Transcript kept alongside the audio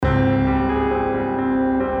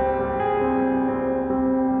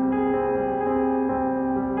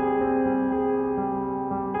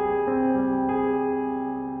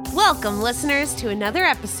Welcome, listeners, to another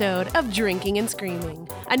episode of Drinking and Screaming,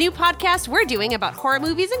 a new podcast we're doing about horror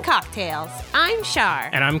movies and cocktails. I'm Shar.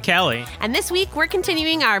 And I'm Kelly. And this week, we're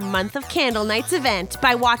continuing our Month of Candle Nights event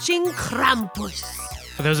by watching Krampus.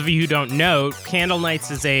 For those of you who don't know, Candle Nights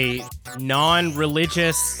is a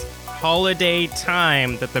non-religious holiday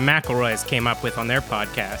time that the McElroys came up with on their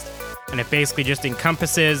podcast. And it basically just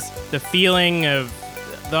encompasses the feeling of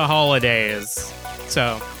the holidays.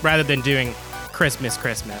 So, rather than doing Christmas,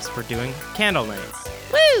 we're doing Candle Nights.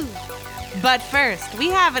 Woo! But first, we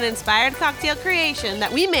have an inspired cocktail creation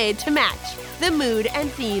that we made to match the mood and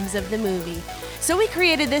themes of the movie. So we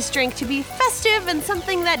created this drink to be festive and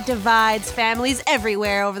something that divides families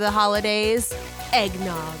everywhere over the holidays.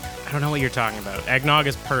 Eggnog. I don't know what you're talking about. Eggnog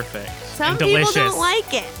is perfect. Some and delicious. people don't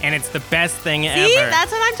like it. And it's the best thing ever. See,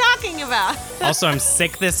 that's what I'm talking about. Also, I'm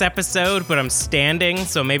sick this episode, but I'm standing,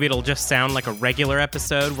 so maybe it'll just sound like a regular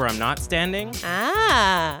episode where I'm not standing.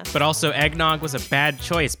 Ah. But also, eggnog was a bad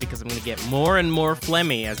choice because I'm going to get more and more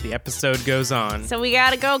phlegmy as the episode goes on. So we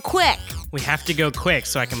gotta go quick. We have to go quick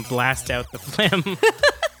so I can blast out the phlegm.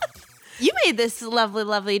 You made this lovely,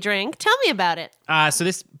 lovely drink. Tell me about it. So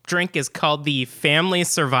this drink is called the Family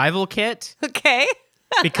Survival Kit Okay.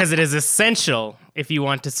 because it is essential if you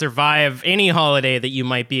want to survive any holiday that you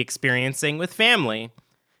might be experiencing with family.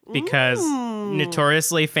 Because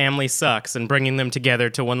notoriously, family sucks, and bringing them together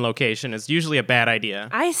to one location is usually a bad idea.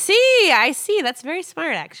 I see. That's very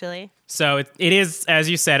smart, actually. So it is, as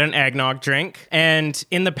you said, an eggnog drink. And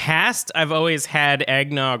in the past, I've always had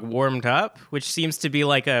eggnog warmed up, which seems to be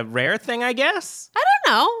like a rare thing, I guess. I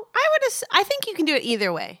don't know. I think you can do it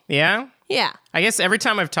either way. Yeah? Yeah. I guess every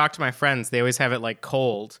time I've talked to my friends, they always have it like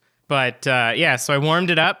cold. But yeah, so I warmed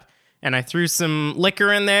it up and I threw some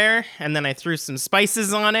liquor in there and then I threw some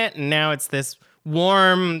spices on it. And now it's this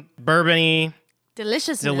warm, bourbon-y,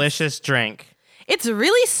 delicious drink. It's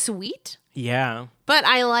really sweet, Yeah. but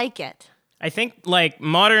I like it. I think like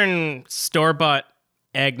modern store-bought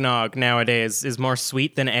eggnog nowadays is more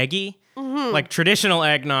sweet than eggy. Mm-hmm. Like traditional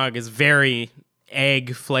eggnog is very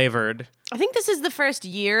egg flavored. I think this is the first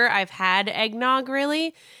year I've had eggnog,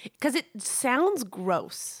 really, because it sounds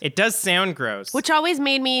gross, It does sound gross. which always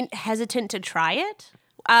made me hesitant to try it.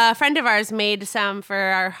 A friend of ours made some for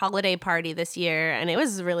our holiday party this year, and it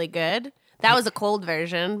was really good. That was a cold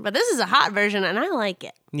version, but this is a hot version, and I like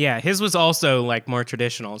it. Yeah, his was also like more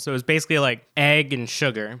traditional. So it was basically like egg and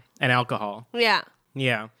sugar and alcohol. Yeah.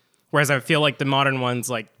 Yeah. Whereas I feel like the modern ones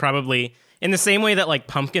like probably in the same way that like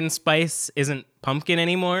pumpkin spice isn't pumpkin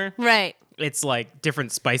anymore. Right. It's like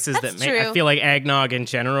different spices That's that make I true. feel like eggnog in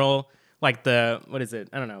general, like what is it?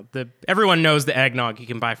 I don't know. Everyone knows the eggnog you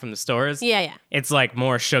can buy from the stores. Yeah. It's like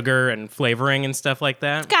more sugar and flavoring and stuff like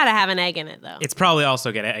that. Gotta have an egg in it, though. It's probably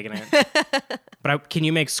also got egg in it. But can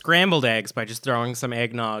you make scrambled eggs by just throwing some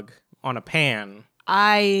eggnog on a pan?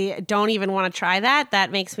 I don't even want to try that. That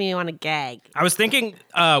makes me want to gag. I was thinking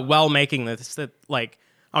while making this that like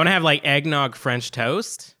I want to have like eggnog French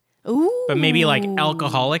toast, Ooh. but maybe like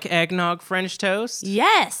alcoholic eggnog French toast.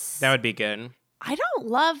 Yes. That would be good. I don't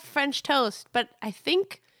love French toast, but I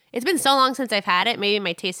think it's been so long since I've had it. Maybe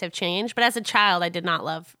my tastes have changed. But as a child, I did not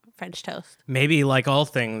love French toast. Maybe like all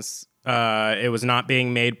things, it was not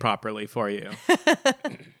being made properly for you.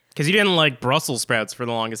 Because you didn't like Brussels sprouts for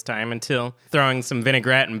the longest time until throwing some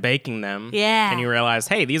vinaigrette and baking them. Yeah. And you realized,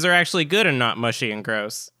 hey, these are actually good and not mushy and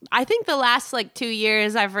gross. I think the last 2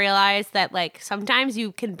 years, I've realized that sometimes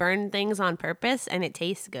you can burn things on purpose and it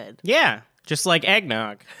tastes good. Yeah, just like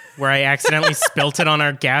eggnog, where I accidentally spilt it on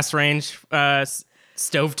our gas range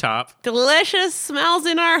stovetop. Delicious smells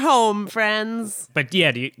in our home, friends. But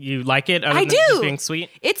yeah, do you like it? Other I than just do. being sweet?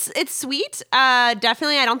 It's sweet.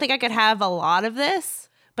 Definitely, I don't think I could have a lot of this.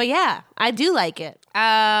 But yeah, I do like it.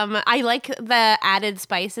 I like the added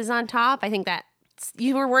spices on top. I think that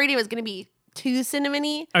you were worried it was going to be too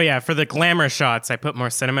cinnamony. Oh yeah, for the glamour shots, I put more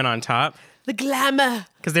cinnamon on top. The glamour.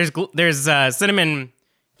 Because there's cinnamon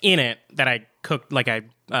in it that I cooked, like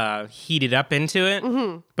I heated up into it.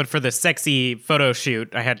 Mm-hmm. But for the sexy photo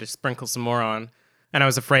shoot, I had to sprinkle some more on. And I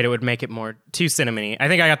was afraid it would make it more too cinnamony. I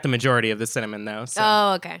think I got the majority of the cinnamon though. So.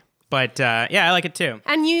 Oh, okay. But yeah, I like it too.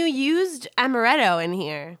 And you used amaretto in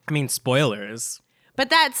here. I mean, spoilers. But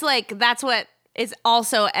that's what is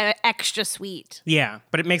also extra sweet. Yeah,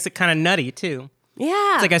 but it makes it kind of nutty too.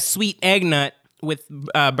 Yeah. It's like a sweet egg nut with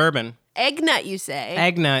bourbon. Egg nut, you say?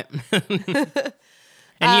 Egg nut. And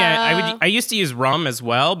yeah, I used to use rum as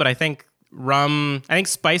well, but I think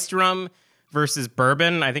spiced rum versus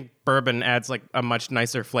bourbon, I think bourbon adds like a much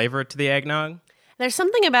nicer flavor to the eggnog. There's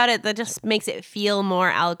something about it that just makes it feel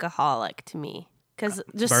more alcoholic to me. Because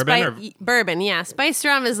just Bourbon bourbon, yeah. Spiced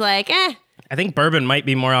rum is like, I think bourbon might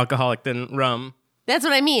be more alcoholic than rum. That's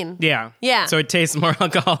what I mean. Yeah. Yeah. So it tastes more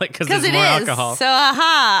alcoholic because there's more alcohol. So,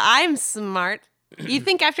 I'm smart. You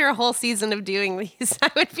think after a whole season of doing these,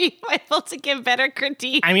 I would be able to give better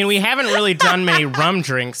critique? I mean, we haven't really done many rum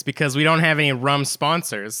drinks because we don't have any rum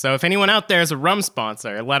sponsors. So if anyone out there is a rum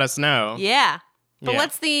sponsor, let us know. Yeah. But Yeah.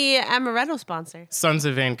 what's the amaretto sponsor? Sons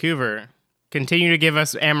of Vancouver. Continue to give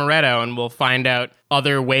us amaretto and we'll find out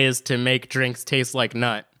other ways to make drinks taste like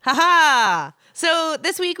nut. Haha! So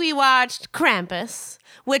this week we watched Krampus,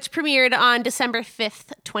 which premiered on December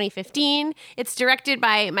 5th, 2015. It's directed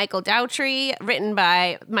by Michael Dowtry, written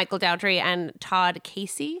by Michael Dowtry and Todd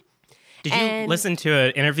Casey. Did you listen to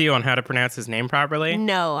an interview on how to pronounce his name properly?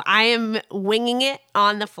 No, I am winging it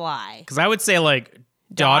on the fly. Because I would say like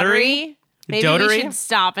Daughtery? Maybe Daughtery? we should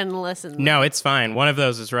stop and listen. No, it's fine. One of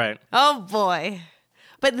those is right. Oh boy.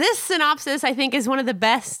 But this synopsis, I think, is one of the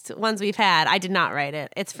best ones we've had. I did not write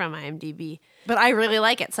it. It's from IMDb. But I really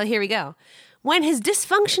like it, so here we go. When his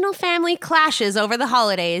dysfunctional family clashes over the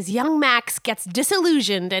holidays, young Max gets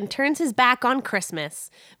disillusioned and turns his back on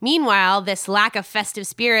Christmas. Meanwhile, this lack of festive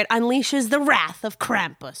spirit unleashes the wrath of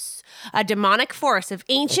Krampus, a demonic force of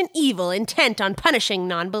ancient evil intent on punishing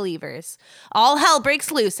non-believers. All hell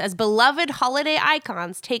breaks loose as beloved holiday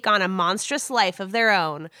icons take on a monstrous life of their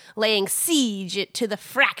own, laying siege to the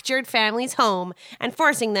fractured family's home and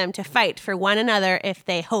forcing them to fight for one another if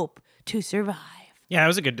they hope to survive. Yeah, that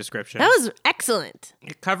was a good description. That was excellent.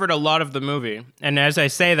 It covered a lot of the movie. And as I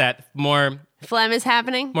say that, more Phlegm is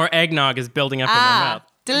happening. eggnog is building up in my mouth.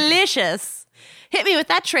 Delicious. Hit me with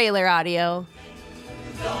that trailer audio.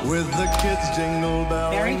 With the kids jingle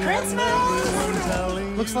bells. Merry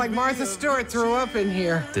Christmas! Looks like Martha Stewart threw up in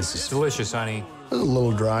here. This is delicious, honey. A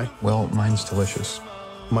little dry. Well, mine's delicious.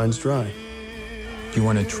 Mine's dry. Do you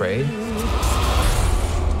want to trade?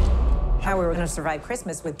 How we were going to survive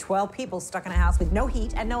Christmas with 12 people stuck in a house with no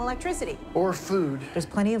heat and no electricity. Or food. There's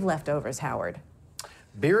plenty of leftovers, Howard.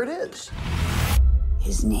 Beer it is.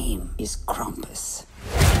 His name is Krampus.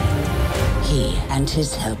 He and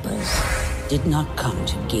his helpers did not come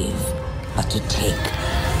to give, but to take.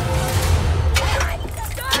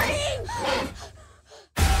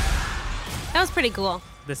 That was pretty cool.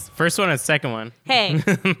 This first one and second one. Hey,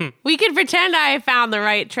 we could pretend I found the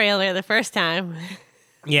right trailer the first time.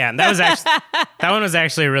 Yeah, that one was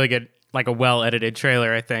actually a really good, like a well-edited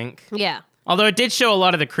trailer, I think. Yeah. Although it did show a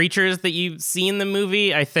lot of the creatures that you see in the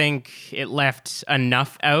movie, I think it left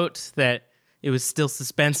enough out that it was still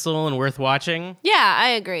suspenseful and worth watching. Yeah, I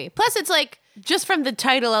agree. Plus, it's like, just from the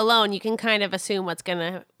title alone, you can kind of assume what's going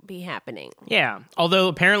to be happening. Yeah, although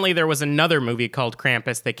apparently there was another movie called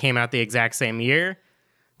Krampus that came out the exact same year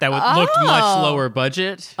that looked much lower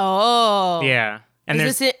budget. Oh. Yeah. And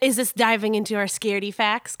Is this diving into our scaredy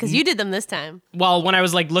facts? Because you did them this time. Well, when I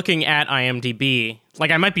was like looking at IMDb,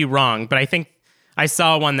 like I might be wrong, but I think I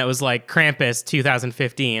saw one that was like Krampus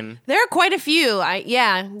 2015. There are quite a few.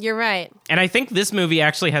 Yeah, you're right. And I think this movie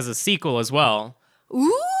actually has a sequel as well.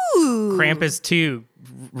 Ooh. Krampus 2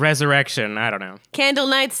 Resurrection. I don't know. Candle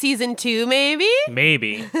Night Season 2, maybe?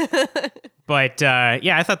 Maybe. But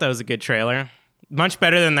yeah, I thought that was a good trailer. Much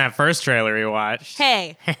better than that first trailer we watched.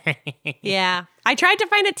 Hey. Yeah. I tried to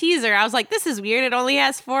find a teaser. I was like, this is weird. It only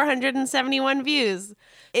has 471 views.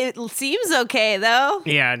 It seems okay, though.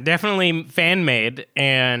 Yeah, definitely fan-made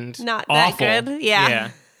and Not awful. that good. Yeah.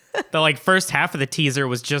 The like first half of the teaser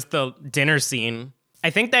was just the dinner scene. I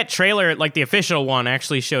think that trailer, like the official one,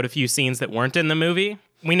 actually showed a few scenes that weren't in the movie.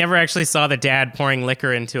 We never actually saw the dad pouring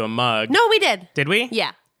liquor into a mug. No, we did. Did we?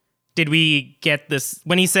 Yeah. Did we get this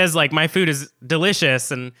when he says like my food is delicious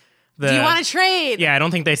and the Do you want to trade? Yeah, I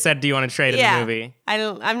don't think they said do you want to trade in the movie.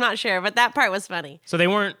 I'm not sure, but that part was funny. So they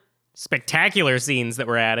weren't spectacular scenes that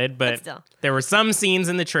were added, but still. there were some scenes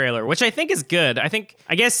in the trailer, which I think is good.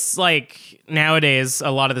 I guess like nowadays a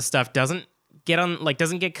lot of the stuff doesn't get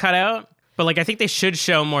cut out, but like I think they should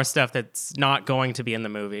show more stuff that's not going to be in the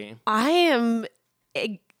movie.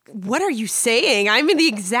 What are you saying? I'm in the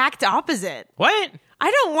exact opposite. What? I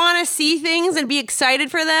don't want to see things and be excited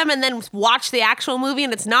for them and then watch the actual movie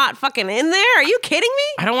and it's not fucking in there. Are you kidding me?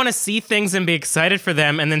 I don't want to see things and be excited for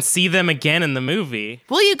them and then see them again in the movie.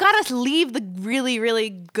 Well, you gotta leave the really, really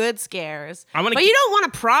good scares. I wanna but you don't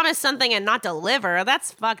want to promise something and not deliver.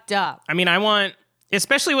 That's fucked up. I mean,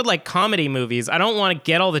 especially with like comedy movies, I don't want to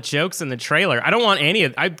get all the jokes in the trailer. I don't want any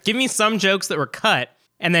of give me some jokes that were cut.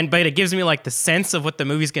 But it gives me like the sense of what the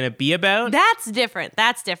movie's going to be about. That's different.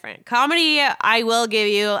 Comedy, I will give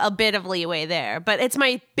you a bit of leeway there, but it's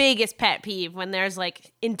my biggest pet peeve when there's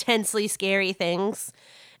like intensely scary things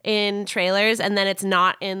in trailers and then it's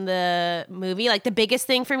not in the movie. Like the biggest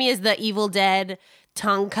thing for me is the Evil Dead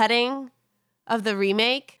tongue cutting. of the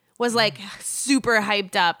remake was like super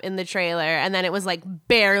hyped up in the trailer, and then it was like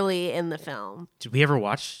barely in the film. Did we ever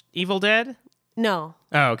watch Evil Dead? No,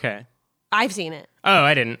 Oh, okay. I've seen it. Oh,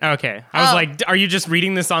 I didn't. Okay. I was Oh. like, are you just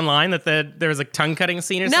reading this online that there was a tongue cutting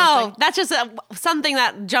scene or No, something? that's just something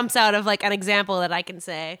that jumps out of like an example that I can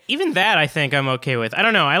say. Even that I think I'm okay with. I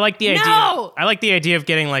don't know. I like the idea. No! I like the idea of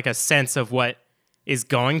getting like a sense of what is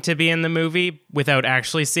going to be in the movie without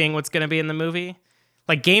actually seeing what's going to be in the movie.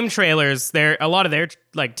 Like game trailers, a lot of their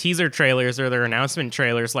like teaser trailers or their announcement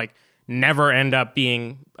trailers like never end up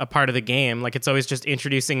being a part of the game. Like it's always just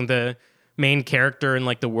introducing the main character and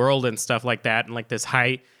like the world and stuff like that, and like this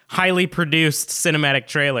highly produced cinematic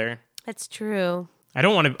trailer. That's true.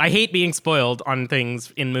 I hate being spoiled on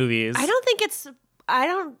things in movies. I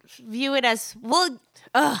don't view it as, well,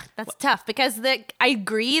 that's tough because I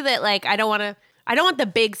agree that like I don't want the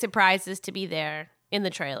big surprises to be there in the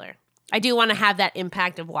trailer. I do want to have that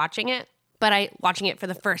impact of watching it, watching it for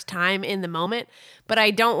the first time in the moment, but I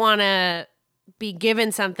don't want to be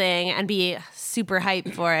given something and be super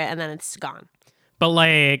hyped for it and then it's gone. But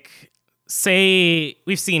like, say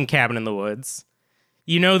we've seen Cabin in the Woods.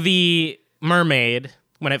 You know the mermaid,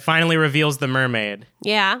 when it finally reveals the mermaid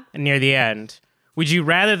Yeah. near the end. Would you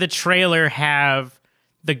rather the trailer have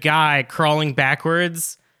the guy crawling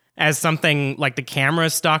backwards as something like the camera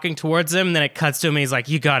is stalking towards him, then it cuts to him and he's like,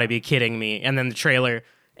 you gotta be kidding me, and then the trailer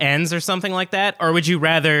ends or something like that? Or would you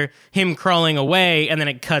rather him crawling away and then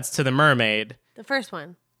it cuts to the mermaid? The first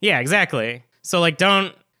one. Yeah, exactly. So like,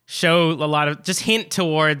 don't show a lot of, just hint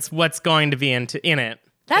towards what's going to be in it.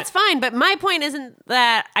 That's fine, but my point isn't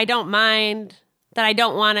that I don't mind, that I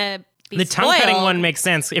don't want to be The tongue cutting spoiled. one makes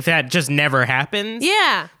sense if that just never happens.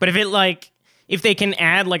 Yeah. But if they can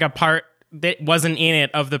add like a part that wasn't in it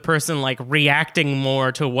of the person like reacting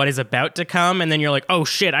more to what is about to come, and then you're like, oh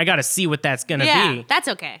shit, I gotta see what that's gonna Yeah, be. that's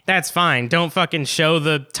okay. That's fine. Don't fucking show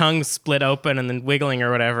the tongue split open and then wiggling or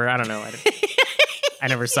whatever. I don't know. I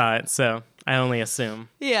never saw it, so I only assume.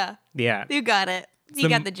 Yeah. Yeah. You got it. You The-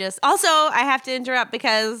 got the gist. Also, I have to interrupt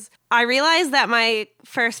because I realized that my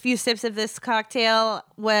first few sips of this cocktail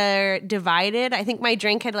were divided. I think my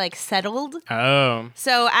drink had like settled. Oh.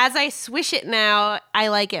 So as I swish it now, I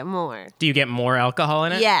like it more. Do you get more alcohol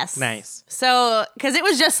in it? Yes. Nice. So, because it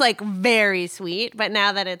was just like very sweet, but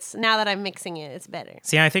now that I'm mixing it, it's better.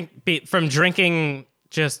 See, I think from drinking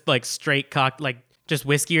just like straight just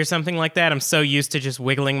whiskey or something like that, I'm so used to just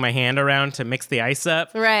wiggling my hand around to mix the ice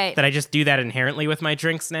up. Right. That I just do that inherently with my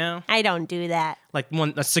drinks now. I don't do that. Like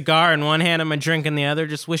a cigar in one hand and my drink in the other,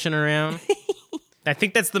 just wishing around. I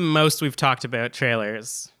think that's the most we've talked about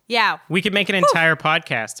trailers. Yeah. We could make an entire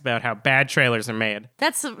podcast about how bad trailers are made.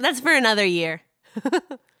 That's for another year.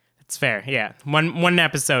 It's fair, yeah. One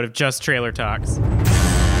episode of just trailer talks.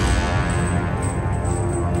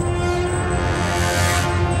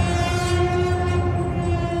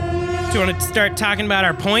 Do you want to start talking about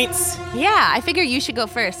our points? Yeah, I figure you should go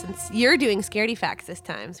first since you're doing scaredy facts this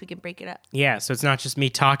time, so we can break it up. Yeah, so it's not just me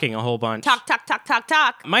talking a whole bunch. Talk, talk, talk, talk,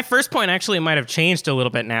 talk. My first point actually might have changed a little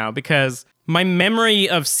bit now because my memory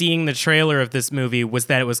of seeing the trailer of this movie was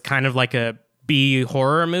that it was kind of like a B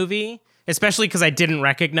horror movie, especially because I didn't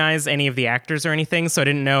recognize any of the actors or anything, so I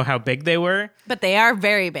didn't know how big they were. But they are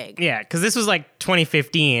very big. Yeah, because this was like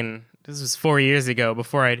 2015. This was 4 years ago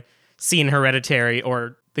before I'd seen Hereditary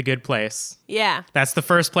or The Good Place. Yeah. That's the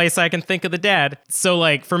first place I can think of the dead. So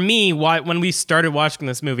like for me, when we started watching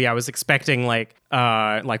this movie, I was expecting like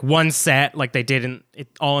one set, like they did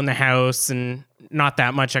all in the house and not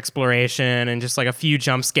that much exploration and just like a few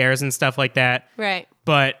jump scares and stuff like that. Right.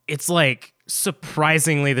 But it's like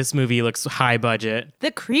surprisingly, this movie looks high budget.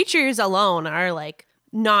 The creatures alone are like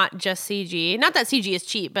not just CG. Not that CG is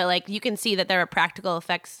cheap, but like you can see that there are practical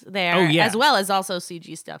effects there, Oh, yeah. as well as also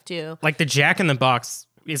CG stuff too. Like the Jack in the Box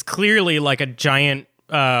is clearly like a giant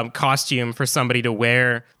costume for somebody to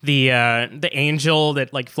wear. The angel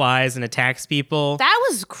that like flies and attacks people. That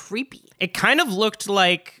was creepy. It kind of looked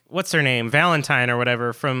like, what's her name? Valentine or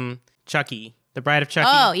whatever from Chucky, the Bride of Chucky.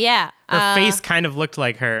 Oh yeah. Her face kind of looked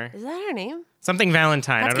like her. Is that her name? Something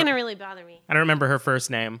Valentine. That's gonna really bother me. I don't remember her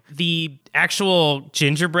first name. The actual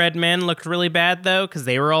gingerbread men looked really bad though, because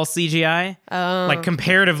they were all CGI. Oh. Like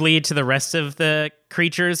comparatively to the rest of the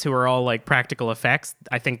creatures who are all like practical effects,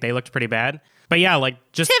 I think they looked pretty bad. But yeah, like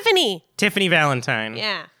just Tiffany Valentine.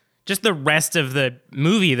 Yeah. Just the rest of the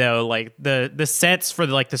movie though, like the sets for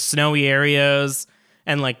the snowy areas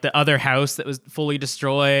and like the other house that was fully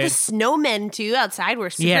destroyed. The snowmen too outside were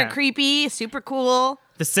super Yeah. creepy, super cool.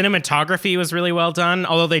 The cinematography was really well done,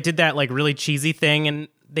 although they did that like really cheesy thing and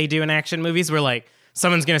they do in action movies where like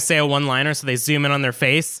someone's gonna say a one-liner, so they zoom in on their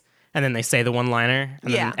face and then they say the one-liner,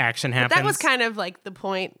 and then action happens. But that was kind of like the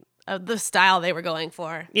point of the style they were going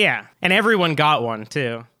for. Yeah, and everyone got one,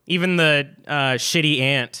 too. Even the shitty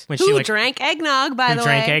aunt. When Who she drank eggnog, by the way. Who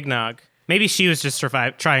drank eggnog. Maybe she was just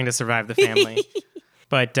trying to survive the family.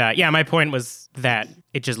 But my point was that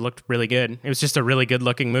it just looked really good. It was just a really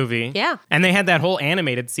good-looking movie. Yeah. And they had that whole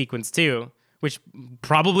animated sequence, too, which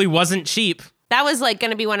probably wasn't cheap. That was like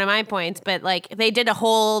going to be one of my points, but like they did a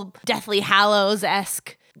whole Deathly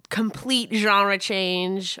Hallows-esque complete genre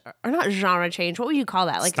change, or not genre change. What would you call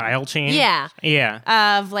that? Like style change? Yeah.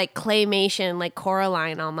 Yeah. Of like claymation, like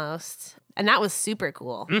Coraline almost. And that was super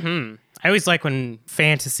cool. Mm-hmm. I always like when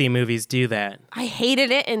fantasy movies do that. I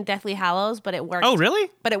hated it in Deathly Hallows, but it worked. Oh,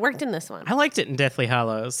 really? But it worked in this one. I liked it in Deathly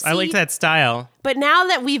Hallows. See? I liked that style. But now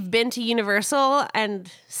that we've been to Universal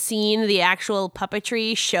and seen the actual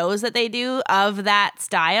puppetry shows that they do of that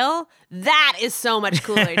style, that is so much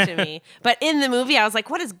cooler to me. But in the movie, I was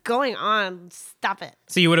like, what is going on? Stop it.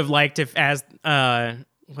 So you would have liked if, as,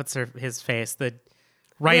 what's his face? The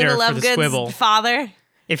writer Luna for the Lovegood's Squibble. father.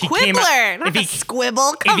 If he Quibbler, came out, not the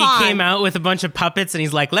Squibble. Come if on. he came out with a bunch of puppets and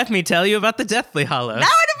he's like, let me tell you about the Deathly Hallows. That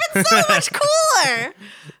would have been so much cooler.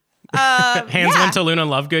 Hands went to Luna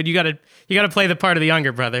Lovegood. You gotta play the part of the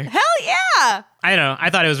younger brother. Hell yeah. I don't know. I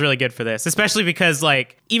thought it was really good for this, especially because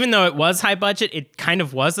like even though it was high budget, it kind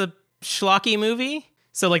of was a schlocky movie.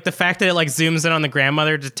 So like the fact that it like zooms in on the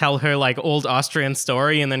grandmother to tell her like old Austrian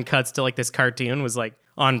story and then cuts to like this cartoon was like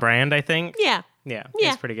on brand, I think. Yeah. Yeah,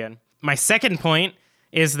 it's pretty good. My second point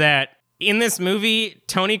is that in this movie,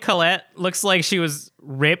 Toni Collette looks like she was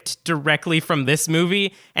ripped directly from this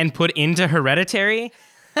movie and put into Hereditary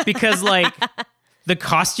because like the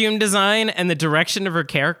costume design and the direction of her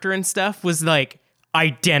character and stuff was like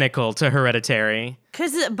identical to Hereditary.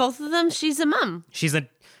 Because both of them, she's a mom. She's a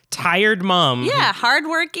tired mom. Yeah,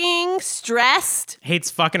 hardworking, stressed.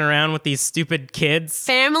 Hates fucking around with these stupid kids.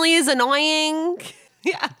 Family is annoying.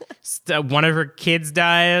 Yeah. One of her kids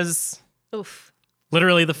dies. Oof.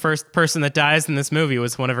 Literally the first person that dies in this movie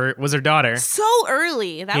was her daughter. So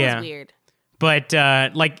early. That was weird. But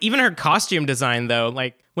like even her costume design though,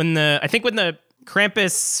 like when the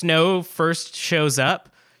Krampus snow first shows up,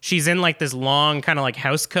 she's in like this long kind of like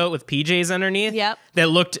house coat with PJs underneath. Yep. That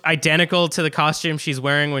looked identical to the costume she's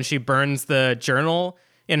wearing when she burns the journal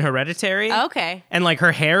in Hereditary. Okay. And like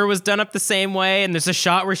her hair was done up the same way. And there's a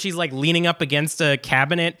shot where she's like leaning up against a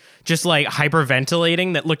cabinet, just like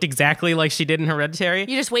hyperventilating that looked exactly like she did in Hereditary.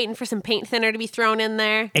 You're just waiting for some paint thinner to be thrown in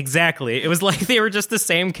there. Exactly. It was like they were just the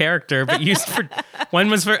same character, but used for one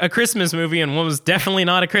was for a Christmas movie and one was definitely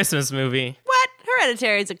not a Christmas movie. What?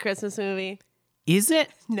 Hereditary is a Christmas movie. Is it?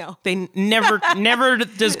 No. They never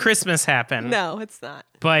does Christmas happen. No, it's not.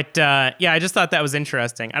 But I just thought that was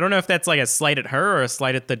interesting. I don't know if that's like a slight at her or a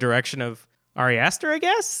slight at the direction of Ari Aster, I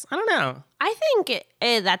guess. I don't know. I think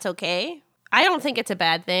that's okay. I don't think it's a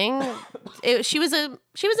bad thing. She was a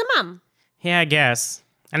mom. Yeah, I guess.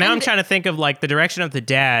 And now I'm trying to think of like the direction of the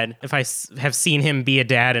dad. If I have seen him be a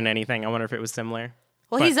dad in anything, I wonder if it was similar.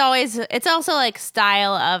 Well, it's also like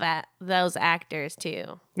style of those actors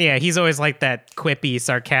too. Yeah, he's always like that quippy,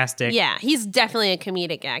 sarcastic. Yeah, he's definitely a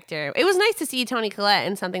comedic actor. It was nice to see Toni Collette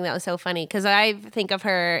in something that was so funny because I think of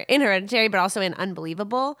her in Hereditary, but also in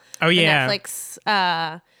Unbelievable. Oh, yeah. The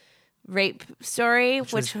Netflix rape story,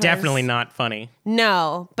 which was definitely not funny.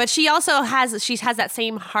 No, but she also has that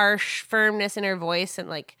same harsh firmness in her voice and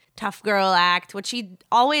like tough girl act, which she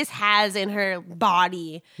always has in her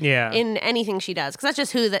body. Yeah. In anything she does, because that's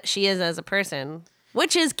just who that she is as a person.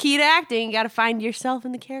 Which is key to acting. You got to find yourself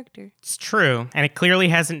in the character. It's true. And it clearly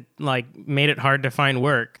hasn't like made it hard to find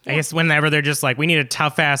work. Yeah. I guess whenever they're just like, we need a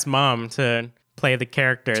tough ass mom to play the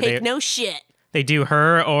character. Take no shit. They do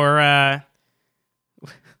her or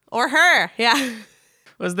her. Yeah.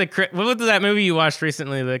 What was that movie you watched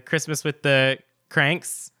recently? The Christmas with the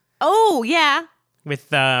Cranks? Oh, yeah.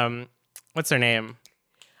 With what's her name?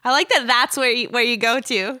 I like that that's where you go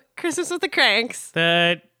to. Christmas with the Cranks.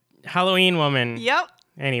 The Halloween woman. Yep.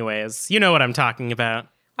 Anyways, you know what I'm talking about.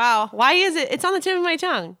 Wow. Why is it? It's on the tip of my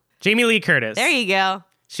tongue. Jamie Lee Curtis. There you go.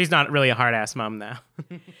 She's not really a hard-ass mom, though.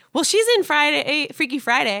 Well, she's in Freaky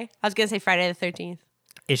Friday. I was going to say Friday the 13th.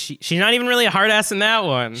 Is she? She's not even really a hard-ass in that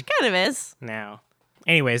one. She kind of is. No.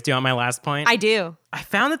 Anyways, do you want my last point? I do. I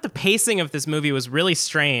found that the pacing of this movie was really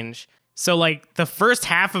strange. So, like, the first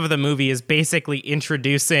half of the movie is basically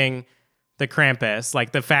introducing the Krampus,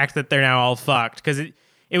 like the fact that they're now all fucked. Because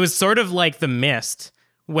it was sort of like The Mist,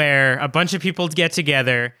 where a bunch of people get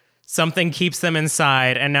together, something keeps them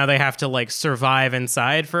inside, and now they have to, like, survive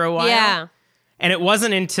inside for a while. Yeah. And it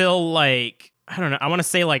wasn't until, like, I don't know, I want to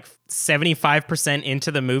say like 75% into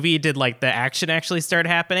the movie did like the action actually start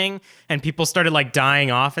happening and people started like dying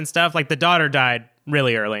off and stuff. Like the daughter died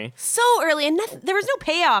really early. So early, and there was no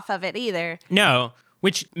payoff of it either. No,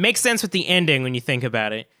 which makes sense with the ending when you think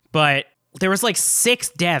about it. But there was like 6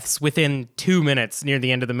 deaths within 2 minutes near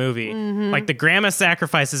the end of the movie. Like the grandma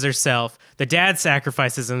sacrifices herself, the dad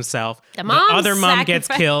sacrifices himself, the other mom gets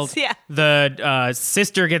killed, the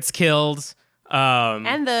sister gets killed.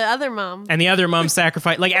 And the other mom. And the other mom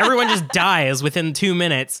sacrificed. Like, everyone just dies within 2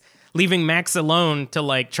 minutes, leaving Max alone to,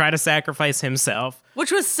 like, try to sacrifice himself.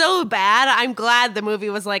 Which was so bad. I'm glad the movie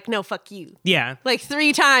was like, no, fuck you. Yeah. Like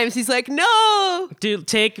 3 times. He's like, no. Dude,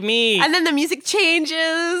 take me. And then the music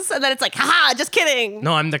changes. And then it's like, haha, just kidding.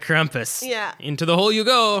 No, I'm the Krampus. Yeah. Into the hole you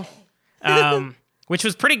go. Which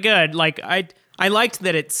was pretty good. Like, I liked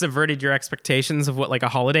that it subverted your expectations of what, like, a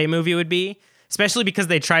holiday movie would be. Especially because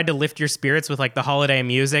they tried to lift your spirits with like the holiday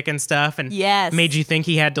music and stuff and made you think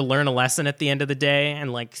he had to learn a lesson at the end of the day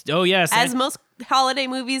and like, oh yes. As most holiday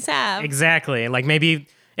movies have. Exactly. Like maybe,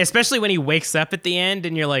 especially when he wakes up at the end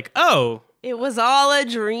and you're like, oh. It was all a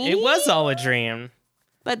dream. It was all a dream.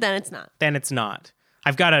 But then it's not. Then it's not.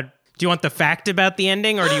 Do you want the fact about the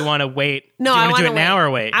ending or do you want to wait? No, I want to do it now or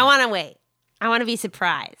wait? I want to wait. I want to be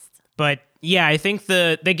surprised. But yeah, I think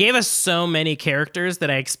they gave us so many characters that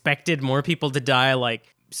I expected more people to die,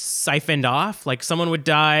 like siphoned off. Like someone would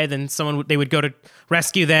die, then they would go to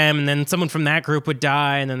rescue them, and then someone from that group would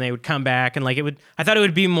die, and then they would come back, and like I thought it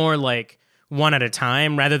would be more like one at a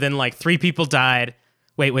time rather than like 3 people died.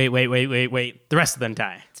 Wait. The rest of them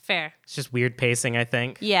die. It's fair. It's just weird pacing, I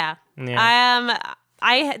think. Yeah.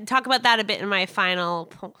 I talk about that a bit in my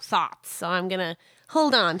final thoughts, so I'm gonna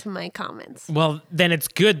hold on to my comments. Well, then it's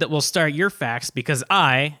good that we'll start your facts because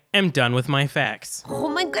I am done with my facts. Oh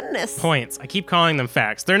my goodness. Points. I keep calling them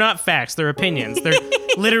facts. They're not facts, they're opinions. They're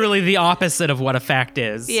literally the opposite of what a fact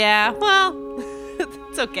is. Yeah, well,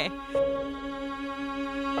 it's okay.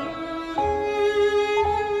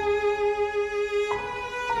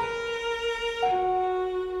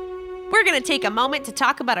 We're going to take a moment to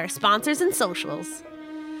talk about our sponsors and socials.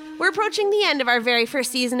 We're approaching the end of our very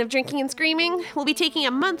first season of Drinking and Screaming. We'll be taking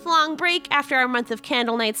a month-long break after our month of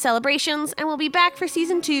Candle Night celebrations, and we'll be back for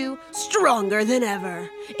season 2, stronger than ever.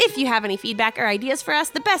 If you have any feedback or ideas for us,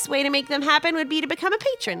 the best way to make them happen would be to become a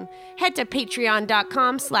patron. Head to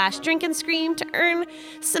patreon.com/drinkandscream to earn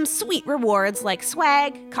some sweet rewards like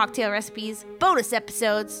swag, cocktail recipes, bonus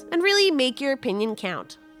episodes, and really make your opinion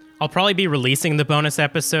count. I'll probably be releasing the bonus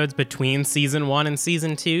episodes between season 1 and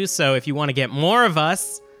season 2, so if you want to get more of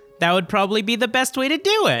us, that would probably be the best way to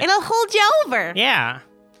do it. It'll hold you over. Yeah.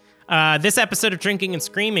 This episode of Drinking and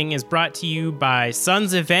Screaming is brought to you by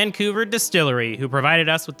Sons of Vancouver Distillery, who provided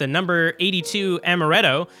us with the number 82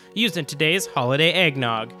 Amaretto used in today's holiday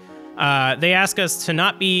eggnog. They ask us to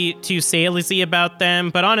not be too salesy about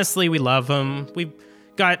them, but honestly, we love them. We've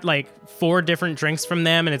got like 4 different drinks from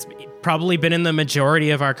them, and it's probably been in the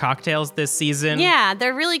majority of our cocktails this season. Yeah,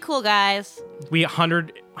 they're really cool guys. We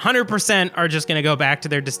 100% are just going to go back to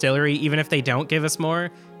their distillery, even if they don't give us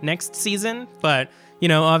more next season. But, you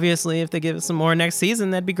know, obviously, if they give us some more next season,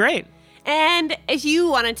 that'd be great. And if you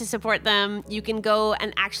wanted to support them, you can go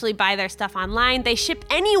and actually buy their stuff online. They ship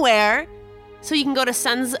anywhere, so you can go to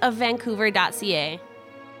sonsofvancouver.ca.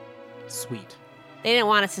 Sweet. They didn't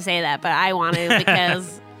want us to say that, but I wanted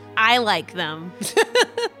because I like them.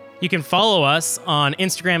 You can follow us on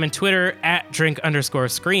Instagram and Twitter at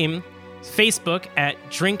drink_scream, Facebook at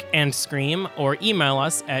drinkandscream, or email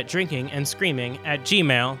us at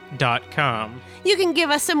drinkingandscreaming@gmail.com. You can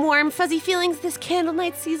give us some warm, fuzzy feelings this Candle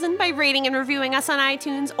Night season by rating and reviewing us on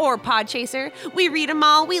iTunes or Podchaser. We read them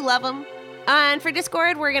all. We love them. And for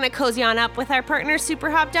Discord, we're going to cozy on up with our partner,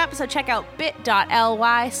 Super Hopped Up, so check out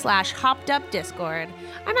bit.ly/hoppedupdiscord.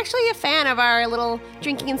 I'm actually a fan of our little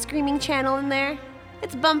Drinking and Screaming channel in there.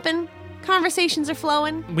 It's bumping. Conversations are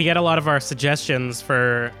flowing. We get a lot of our suggestions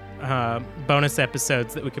for bonus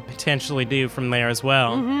episodes that we could potentially do from there as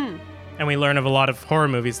well. Mm-hmm. And we learn of a lot of horror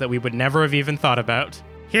movies that we would never have even thought about.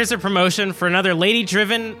 Here's a promotion for another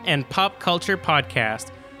lady-driven and pop culture podcast,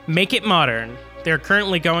 Make It Modern. They're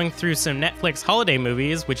currently going through some Netflix holiday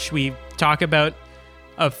movies, which we talk about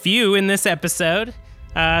a few in this episode.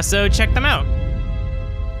 So check them out.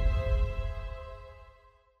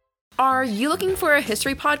 Are you looking for a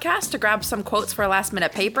history podcast to grab some quotes for a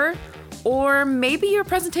last-minute paper? Or maybe your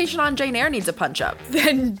presentation on Jane Eyre needs a punch-up?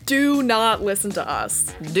 Then do not listen to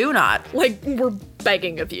us. Do not. Like, we're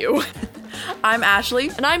begging of you. I'm Ashley.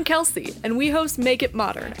 And I'm Kelsey, and we host Make It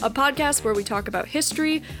Modern, a podcast where we talk about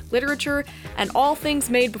history, literature, and all things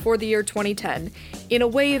made before the year 2010 in a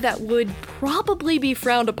way that would probably be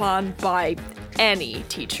frowned upon by any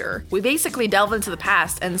teacher. We basically delve into the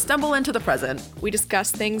past and stumble into the present. We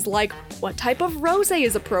discuss things like what type of rosé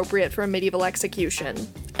is appropriate for a medieval execution,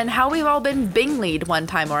 And how we've all been Bingley'd one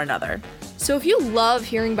time or another. So if you love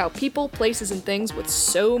hearing about people, places, and things with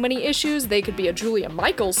so many issues they could be a Julia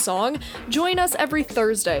Michaels song, join us every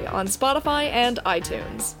Thursday on Spotify and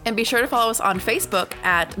iTunes. And be sure to follow us on Facebook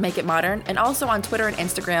at Make It Modern and also on Twitter and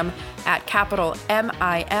Instagram at @MIM_podcast.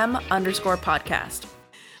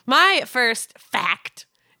 My first fact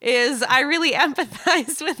is I really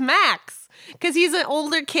empathize with Max because he's an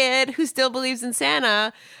older kid who still believes in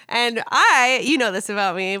Santa. And you know this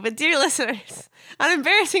about me, but dear listeners, an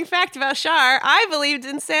embarrassing fact about Shar, I believed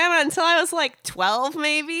in Santa until I was like 12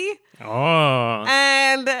 maybe. Oh.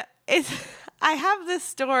 And I have this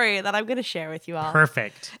story that I'm going to share with you all.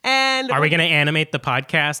 Perfect. And are we going to animate the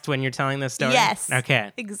podcast when you're telling this story? Yes.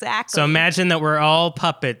 Okay. Exactly. So imagine that we're all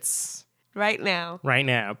puppets right now. right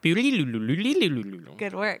now.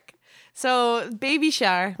 Good work. So baby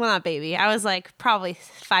Shar, well, not baby. I was like probably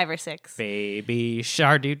 5 or 6. Baby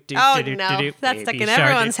Shark. Oh no, that's stuck in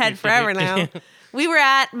everyone's head forever now. We were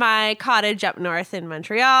at my cottage up north in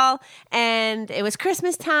Montreal, and it was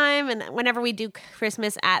Christmas time. And whenever we do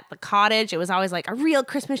Christmas at the cottage, it was always like a real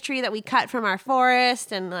Christmas tree that we cut from our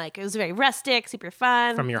forest, and like it was very rustic, super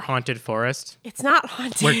fun. From your haunted forest, it's not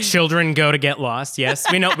haunted. where children go to get lost. Yes,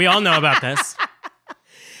 we know. We all know about this.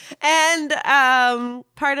 And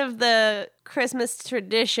part of the Christmas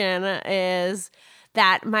tradition is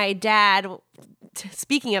that my dad,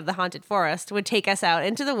 speaking of the haunted forest, would take us out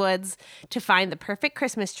into the woods to find the perfect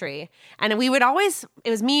Christmas tree. And we would always, it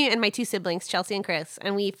was me and my 2 siblings, Chelsea and Chris,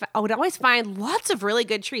 and I would always find lots of really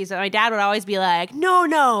good trees. But my dad would always be like,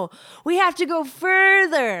 no, we have to go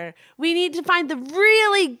further. We need to find the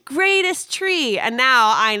really greatest tree. And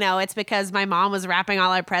now I know it's because my mom was wrapping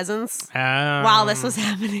all our presents while this was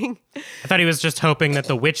happening. I thought he was just hoping that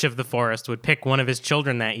the witch of the forest would pick one of his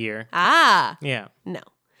children that year. Yeah. No.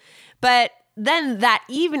 But then that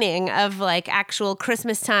evening of like actual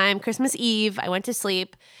Christmas time, Christmas Eve, I went to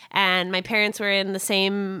sleep and my parents were in the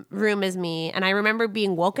same room as me. And I remember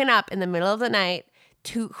being woken up in the middle of the night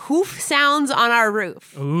to hoof sounds on our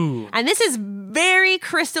roof. Ooh. And this is very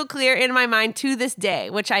crystal clear in my mind to this day,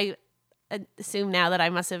 which I assume now that I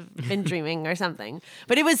must have been dreaming or something.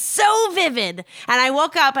 But it was so vivid. And I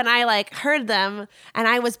woke up and I like heard them and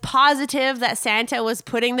I was positive that Santa was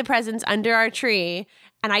putting the presents under our tree.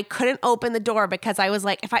 And I couldn't open the door because I was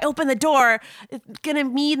like, if I open the door, it's going to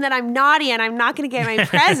mean that I'm naughty and I'm not going to get my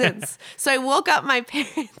presents. So I woke up my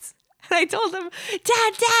parents and I told them,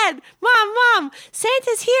 Dad, Mom,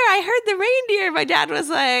 Santa's here. I heard the reindeer. My dad was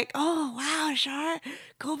like, oh, wow, Shar,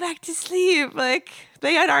 go back to sleep. Like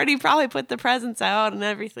they had already probably put the presents out and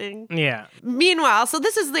everything. Yeah. Meanwhile, so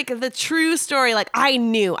this is like the true story. Like I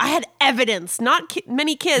knew, I had evidence. Not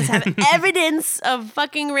many kids have evidence of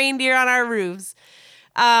fucking reindeer on our roofs.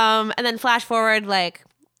 And then flash forward like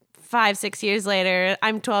 5-6 years later,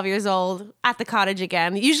 I'm 12 years old at the cottage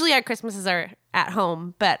again. Usually our Christmases are at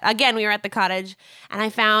home, but again, we were at the cottage and I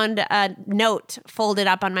found a note folded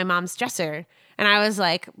up on my mom's dresser and I was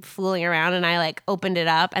like fooling around and I like opened it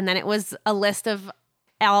up and then it was a list of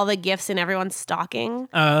all the gifts in everyone's stocking in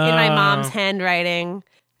my mom's handwriting.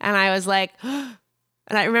 And I was like, and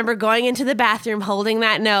I remember going into the bathroom holding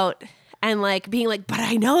that note and like being like, but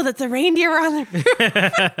I know that the reindeer were on the roof. But look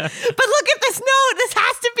at this note. This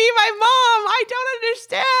has to be my mom. I don't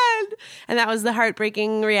understand. And that was the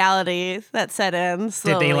heartbreaking reality that set in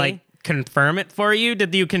slowly. Did they like confirm it for you?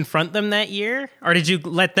 Did you confront them that year? Or did you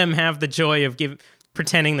let them have the joy of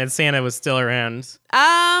pretending that Santa was still around?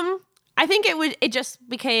 I think it just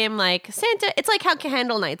became like Santa. It's like how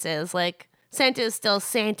Candle Nights is. Like Santa is still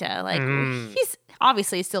Santa. Like he's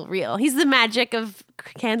obviously still real. He's the magic of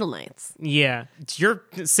Candle Nights. Yeah. Your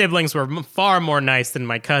siblings were far more nice than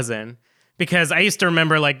my cousin because I used to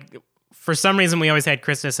remember like for some reason we always had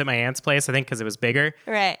Christmas at my aunt's place, I think because it was bigger.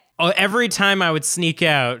 Right. Every time I would sneak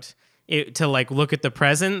out to like look at the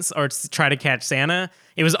presents or to try to catch Santa,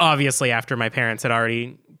 it was obviously after my parents had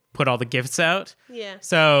already put all the gifts out. Yeah.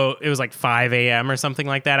 So it was like 5 a.m. or something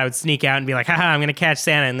like that. I would sneak out and be like, haha, I'm going to catch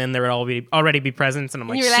Santa. And then there would already be presents. And I'm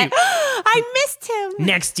like, you're shoot. like, oh, I missed him.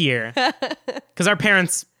 Next year. Because our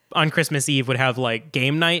parents on Christmas Eve would have like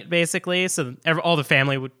game night basically. So all the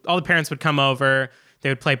parents would come over. They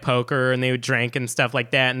would play poker and they would drink and stuff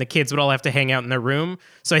like that. And the kids would all have to hang out in their room.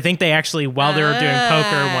 So I think they actually, while they were doing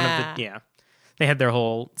poker, they had their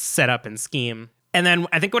whole setup and scheme. And then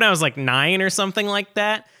I think when I was like 9 or something like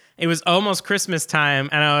that, it was almost Christmas time.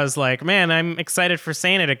 And I was like, man, I'm excited for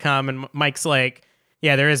Santa to come. And Mike's like,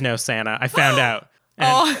 yeah, there is no Santa. I found out.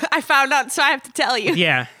 And I found out, so I have to tell you.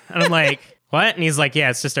 yeah. And I'm like, what? And he's like,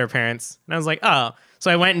 yeah, it's just our parents. And I was like, oh. So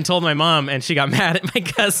I went and told my mom, and she got mad at my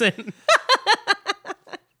cousin.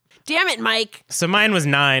 Damn it, Mike. So mine was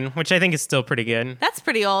 9, which I think is still pretty good. That's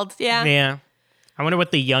pretty old. Yeah. Yeah. I wonder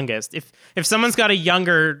what the youngest. If someone's got a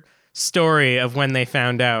younger story of when they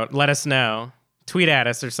found out, let us know. Tweet at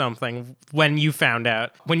us or something when you found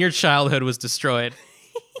out, when your childhood was destroyed.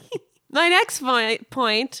 My next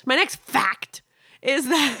point, my next fact is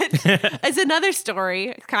that it's another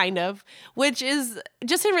story, kind of, which is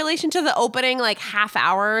just in relation to the opening, like, half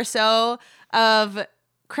hour or so of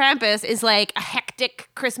Krampus is like a hectic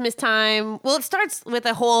Christmas time. Well, it starts with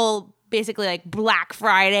a whole, basically, like, Black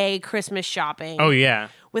Friday Christmas shopping. Oh, yeah.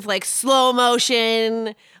 With, like, slow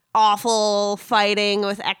motion, awful fighting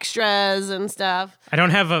with extras and stuff. I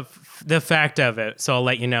don't have the fact of it, so I'll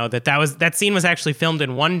let you know that scene was actually filmed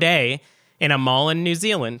in one day in a mall in New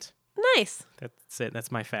Zealand. Nice. That's it.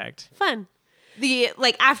 That's my fact. Fun.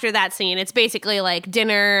 After that scene, it's basically like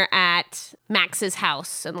dinner at Max's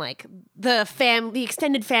house, and like the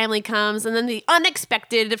extended family comes, and then the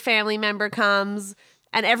unexpected family member comes,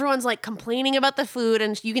 and everyone's like complaining about the food,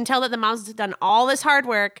 and you can tell that the mom's done all this hard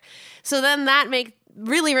work. So then that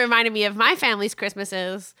really reminded me of my family's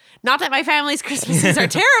Christmases. Not that my family's Christmases are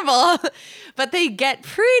terrible, but they get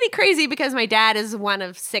pretty crazy because my dad is one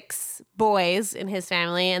of 6 boys in his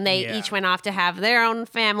family, and they each went off to have their own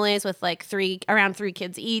families with like around 3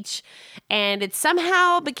 kids each. And it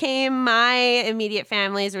somehow became my immediate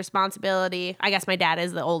family's responsibility. I guess my dad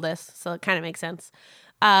is the oldest, so it kind of makes sense,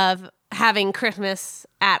 of having Christmas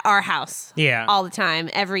at our house all the time,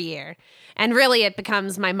 every year. And really, it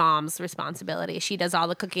becomes my mom's responsibility. She does all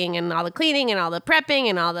the cooking and all the cleaning and all the prepping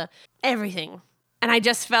and all the everything. And I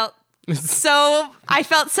just felt I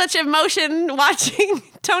felt such emotion watching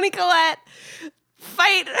Toni Collette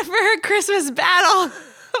fight for her Christmas battle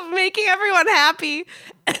of making everyone happy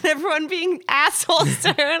and everyone being assholes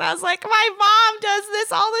to her. And I was like, my mom does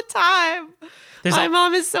this all the time. My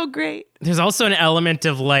mom is so great. There's also an element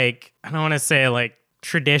of, like, I don't want to say like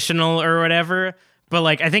traditional or whatever, but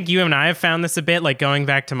like I think you and I have found this a bit, like going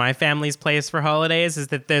back to my family's place for holidays, is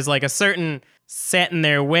that there's like a certain set in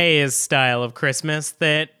their ways style of Christmas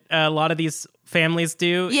that a lot of these families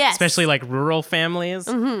do, especially like rural families,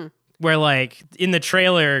 where like in the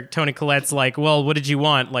trailer, Toni Collette's like, well, what did you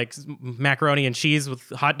want? Like macaroni and cheese with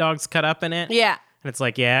hot dogs cut up in it? Yeah. And it's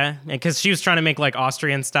like, yeah. Because she was trying to make like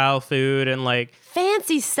Austrian style food and like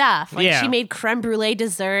fancy stuff. Like she made creme brulee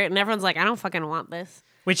dessert and everyone's like, I don't fucking want this.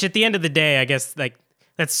 Which at the end of the day, I guess like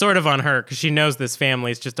that's sort of on her because she knows this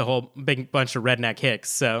family is just a whole big bunch of redneck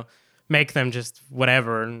hicks. So make them just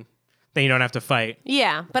whatever and then you don't have to fight.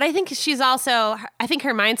 Yeah. But I think I think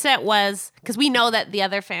her mindset was, because we know that the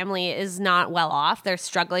other family is not well off. They're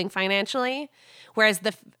struggling financially. Whereas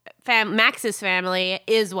the Max's family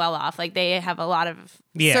is well off. Like they have a lot of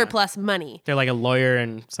surplus money. They're like a lawyer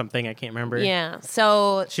and something. I can't remember. Yeah.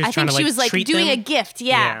 So I think she was like doing a gift.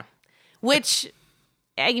 Yeah. Which,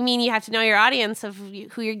 I mean, you have to know your audience of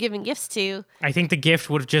who you're giving gifts to. I think the gift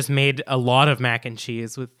would have just made a lot of mac and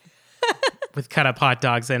cheese with cut up hot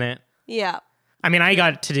dogs in it. Yeah. I mean, I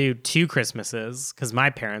got to do 2 Christmases because my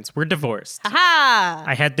parents were divorced. Aha!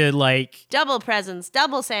 I had to like... double presents,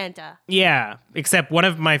 double Santa. Yeah, except one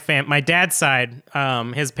of my dad's side,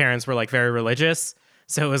 his parents were like very religious.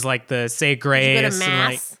 So it was like the say grace. Did you go to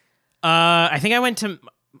mass? And,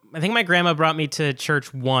 I think my grandma brought me to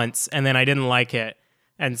church once and then I didn't like it.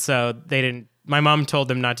 And so my mom told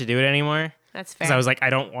them not to do it anymore. That's fair. Because I was like, I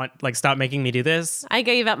don't want, like, stop making me do this. I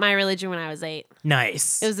gave up my religion when I was 8.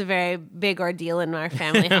 Nice. It was a very big ordeal in our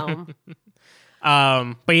family home.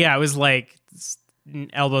 But yeah, it was like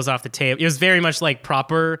elbows off the table. It was very much like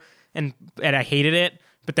proper and I hated it.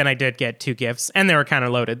 But then I did get 2 gifts and they were kind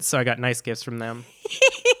of loaded. So I got nice gifts from them.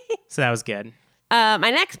 So that was good. My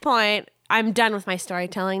next point, I'm done with my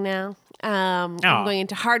storytelling now. I'm going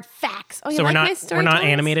into hard facts. Oh, so we're not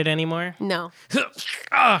animated anymore? No.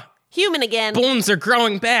 Human again. Bones are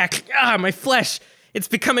growing back. My flesh. It's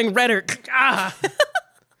becoming redder.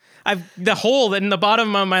 The hole in the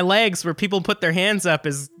bottom of my legs where people put their hands up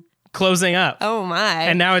is closing up. Oh my.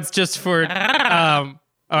 And now it's just for the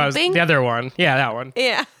other one. Yeah, that one.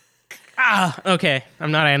 Yeah. Okay.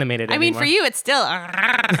 I'm not animated anymore. I mean, for you, it's still.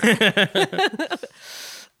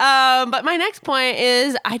 But my next point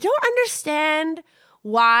is I don't understand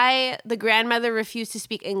why the grandmother refused to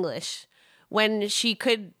speak English when she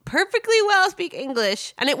could perfectly well speak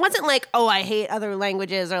English. And it wasn't like, oh, I hate other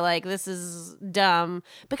languages or like, this is dumb.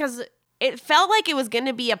 Because it felt like it was going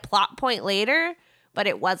to be a plot point later, but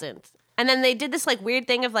it wasn't. And then they did this like weird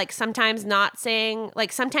thing of like sometimes not saying,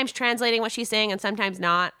 like sometimes translating what she's saying and sometimes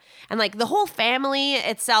not. And like the whole family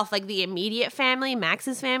itself, like the immediate family,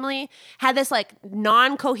 Max's family, had this like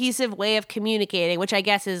non-cohesive way of communicating, which I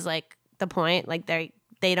guess is like the point. Like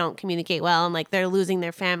they don't communicate well and like they're losing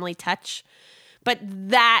their family touch. But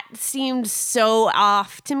that seemed so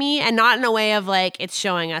off to me, and not in a way of like it's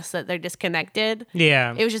showing us that they're disconnected.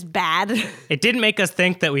 Yeah. It was just bad. It didn't make us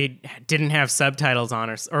think that we didn't have subtitles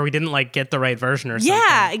on, or we didn't like get the right version or something.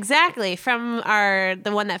 Yeah, exactly. From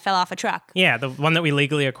the one that fell off a truck. Yeah, the one that we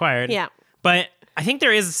legally acquired. Yeah. But I think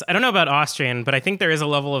there is, I don't know about Austrian, but I think there is a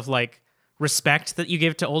level of like respect that you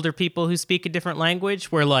give to older people who speak a different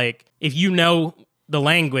language, where like if you know the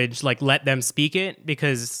language, like let them speak it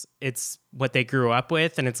because it's what they grew up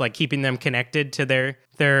with, and it's like keeping them connected to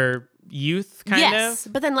their youth kind of.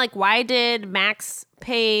 But then like why did Max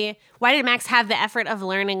have the effort of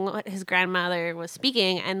learning what his grandmother was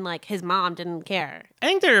speaking and like his mom didn't care? I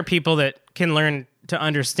think there are people that can learn to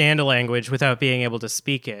understand a language without being able to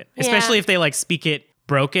speak it, especially if they like speak it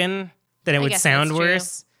broken, then it would sound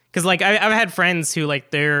worse. Because like I've had friends who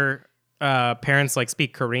like their parents like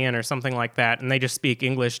speak Korean or something like that, and they just speak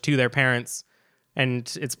English to their parents,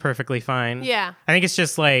 and it's perfectly fine. Yeah. I think it's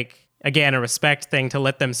just like, again, a respect thing to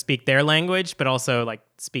let them speak their language, but also like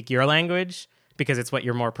speak your language because it's what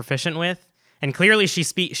you're more proficient with. And clearly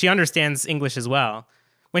she understands English as well.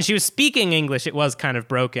 When she was speaking English, it was kind of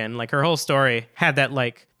broken. Like her whole story had that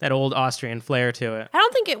like that old Austrian flair to it. I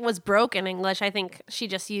don't think it was broken English. I think she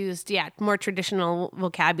just used more traditional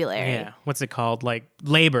vocabulary. Yeah. What's it called? Like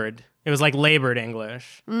labored. It was like labored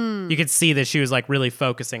English. You could see that she was like really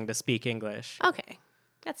focusing to speak English. Okay.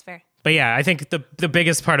 That's fair. But yeah, I think the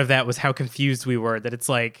biggest part of that was how confused we were, that it's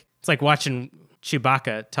like watching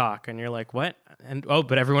Chewbacca talk and you're like, what? And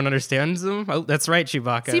but everyone understands him? Oh, that's right,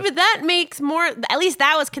 Chewbacca. See, but that makes more, at least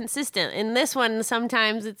that was consistent. In this one,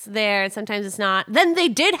 sometimes it's there and sometimes it's not. Then they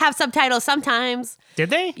did have subtitles sometimes. Did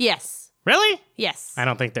they? Yes. Really? Yes. I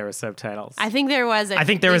don't think there were subtitles. I think there was. I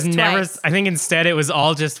think there was never. Twice. I think instead it was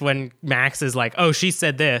all just when Max is like, "Oh, she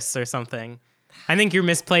said this" or something. I think you're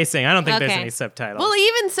misplacing. I don't think there's any subtitles. Well,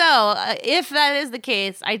 even so, if that is the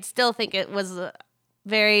case, I'd still think it was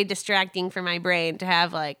very distracting for my brain to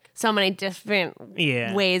have like so many different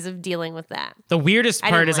ways of dealing with that. The weirdest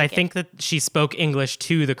part is I think that she spoke English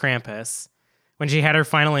to the Krampus. When she had her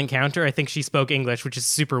final encounter, I think she spoke English, which is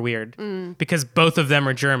super weird because both of them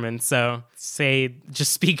are German. So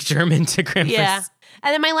just speak German to Krampus. Yeah.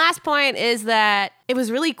 And then my last point is that it was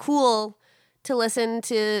really cool to listen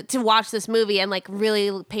to watch this movie and like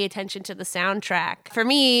really pay attention to the soundtrack. For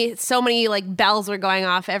me, so many like bells were going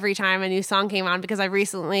off every time a new song came on because I've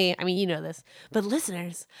recently, I mean, you know this, but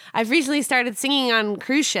listeners, I've recently started singing on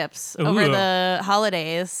cruise ships over the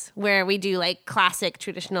holidays where we do like classic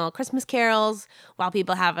traditional Christmas carols while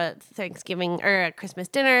people have a Thanksgiving or a Christmas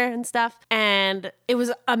dinner and stuff. And it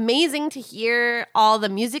was amazing to hear all the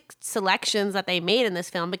music selections that they made in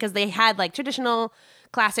this film because they had like traditional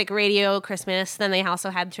classic radio Christmas, then they also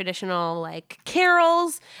had traditional like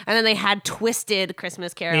carols, and then they had twisted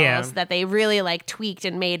Christmas carols that they really like tweaked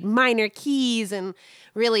and made minor keys and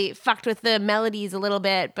really fucked with the melodies a little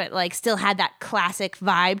bit, but like still had that classic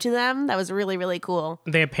vibe to them. That was really, really cool.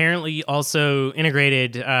 They apparently also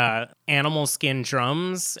integrated animal skin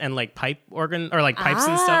drums and like pipe organ or like pipes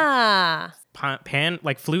and stuff.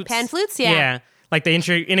 Like flutes. Pan flutes, yeah. Yeah. Like they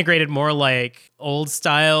integrated more like old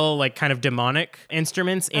style, like kind of demonic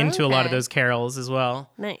instruments into a lot of those carols as well.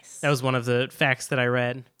 Nice. That was one of the facts that I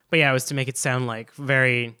read. But yeah, it was to make it sound like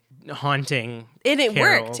very haunting. And it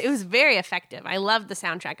carols. worked. It was very effective. I loved the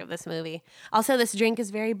soundtrack of this movie. Also, this drink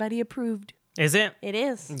is very Buddy approved. Is it? It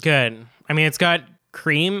is. Good. I mean, it's got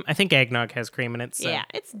cream. I think eggnog has cream in it. So. Yeah,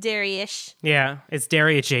 it's dairy-ish. Yeah, it's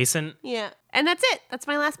dairy adjacent. Yeah. And that's it. That's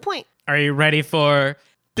my last point. Are you ready for...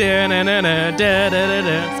 Scaredy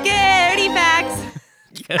facts.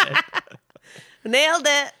 Nailed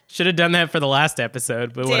it. Should have done that for the last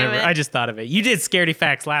episode, but whatever. I just thought of it. You did Scaredy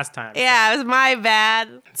facts last time. Yeah, it was my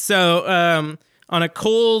bad. So, on a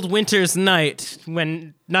cold winter's night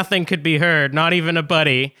when nothing could be heard, not even a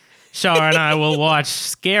buddy, Shar and I will watch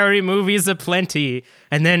scary movies aplenty,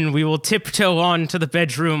 and then we will tiptoe on to the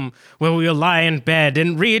bedroom where we will lie in bed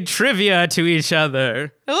and read trivia to each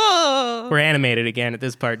other. Oh. We're animated again at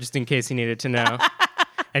this part, just in case you needed to know.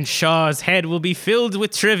 And Shaw's head will be filled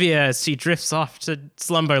with trivia as she drifts off to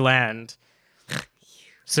Slumberland.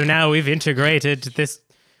 So now we've integrated this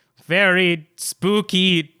very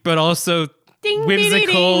spooky, but also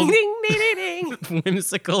whimsical,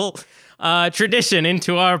 whimsical tradition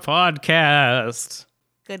into our podcast.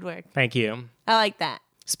 Good work. Thank you. I like that.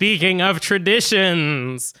 Speaking of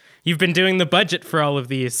traditions, You've been doing the budget for all of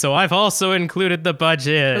these, so I've also included the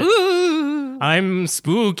budget. Ooh. I'm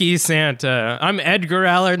spooky Santa. I'm Edgar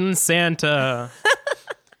Allan Santa.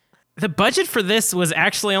 The budget for this was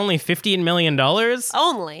actually only $15 million.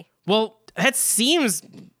 Only. Well, that seems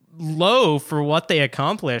low for what they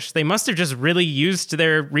accomplished. They must have just really used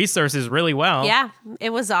their resources really well. Yeah,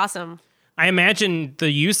 it was awesome. I imagine the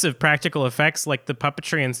use of practical effects like the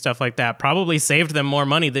puppetry and stuff like that probably saved them more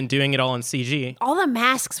money than doing it all in CG. All the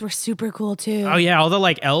masks were super cool too. Oh yeah, all the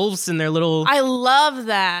like elves and their little... I love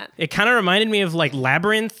that. It kind of reminded me of like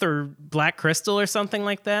Labyrinth or Black Crystal or something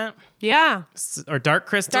like that. Yeah. Or Dark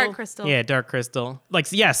Crystal? Dark Crystal. Yeah, Dark Crystal.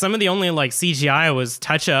 Like, yeah, some of the only like CGI was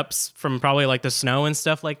touch-ups from probably like the snow and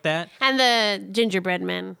stuff like that. And the gingerbread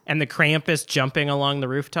men. And the Krampus jumping along the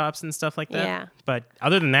rooftops and stuff like that. Yeah. But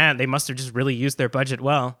other than that, they must have just really used their budget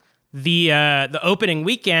well. The opening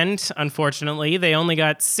weekend, unfortunately, they only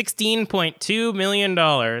got $16.2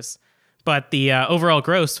 million. But the overall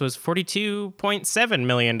gross was $42.7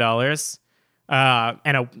 million.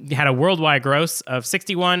 And had a worldwide gross of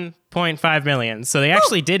 $61.5 million. So they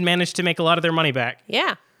actually did manage to make a lot of their money back.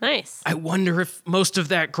 Yeah, nice. I wonder if most of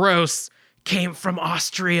that gross came from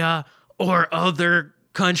Austria or other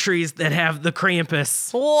countries that have the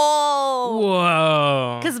Krampus. Whoa.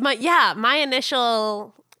 Whoa. Because my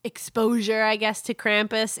initial exposure, I guess, to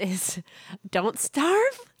Krampus is Don't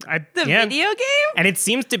Starve, the video game. And it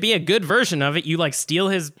seems to be a good version of it. You like steal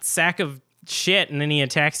his sack of shit and then he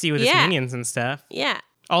attacks you with his minions and stuff. Yeah.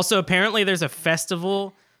 Also, apparently there's a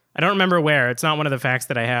festival, I don't remember where, it's not one of the facts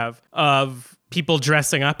that I have, of people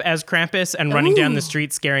dressing up as Krampus and running down the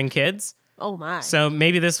street scaring kids. Oh my. So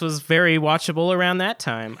maybe this was very watchable around that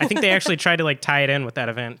time. I think they actually tried to like tie it in with that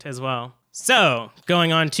event as well. So,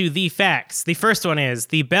 going on to the facts. The first one is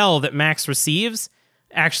the bell that Max receives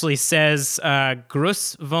actually says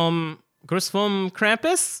Grüß vom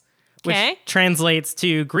Krampus, which translates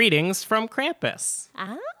to greetings from Krampus.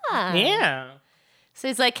 Ah. Yeah. So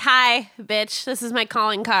he's like, hi, bitch. This is my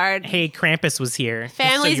calling card. Hey, Krampus was here.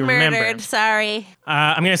 Family's so murdered. Remember. Sorry.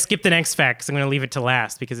 I'm going to skip the next fact because I'm going to leave it to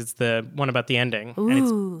last because it's the one about the ending. Ooh.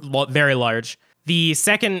 And it's very large. The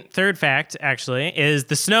third fact, actually, is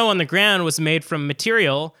the snow on the ground was made from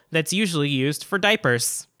material that's usually used for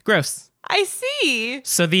diapers. Gross. I see.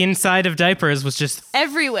 So the inside of diapers was just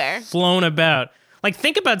everywhere. Flown about. Like,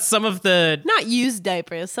 think about some of the... Not used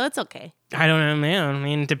diapers, so it's okay. I don't know, man. I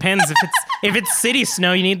mean, it depends. If it's city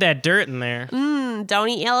snow, you need that dirt in there. Don't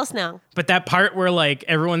eat yellow snow. But that part where, like,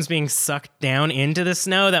 everyone's being sucked down into the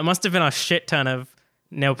snow, that must have been a shit ton of,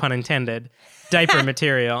 no pun intended, diaper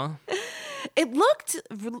material. It looked...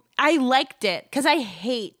 I liked it, because I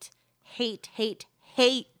hate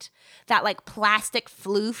that, like, plastic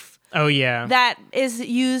floof. Oh, yeah. That is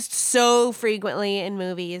used so frequently in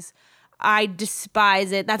movies. I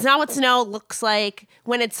despise it. That's not what snow looks like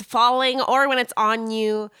when it's falling or when it's on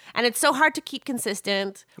you. And it's so hard to keep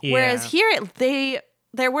consistent. Yeah. Whereas here,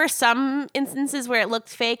 there were some instances where it looked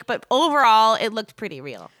fake, but overall, it looked pretty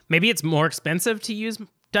real. Maybe it's more expensive to use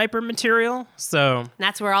diaper material, so...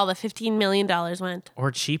 That's where all the $15 million went.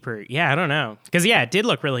 Or cheaper. Yeah, I don't know. Because, yeah, it did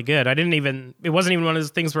look really good. It wasn't even one of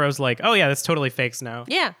those things where I was like, oh, yeah, that's totally fake snow.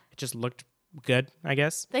 Yeah. It just looked good, I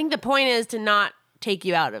guess. I think the point is to not take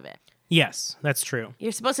you out of it. Yes, that's true.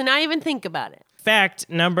 You're supposed to not even think about it. Fact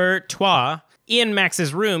number 2. In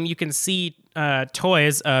Max's room, you can see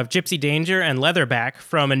toys of Gypsy Danger and Leatherback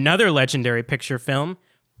from another legendary picture film,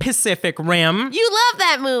 Pacific Rim. You love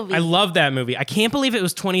that movie. I love that movie. I can't believe it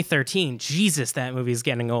was 2013. Jesus, that movie's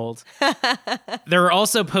getting old. There are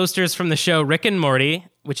also posters from the show Rick and Morty,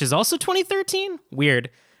 which is also 2013. Weird.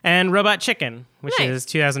 And Robot Chicken, which is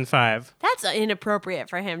 2005. That's inappropriate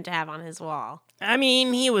for him to have on his wall. I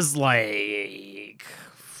mean, he was like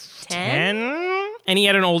 10? And he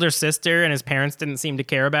had an older sister, and his parents didn't seem to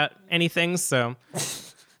care about anything, so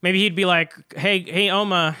maybe he'd be like, hey,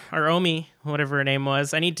 Oma, or Omi, whatever her name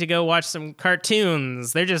was, I need to go watch some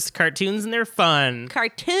cartoons. They're just cartoons and they're fun.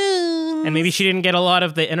 Cartoons! And maybe she didn't get a lot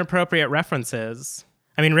of the inappropriate references.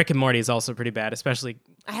 I mean, Rick and Morty is also pretty bad, especially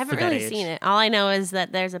I haven't really seen it. All I know is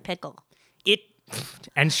that there's a pickle.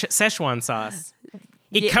 And Szechuan sauce.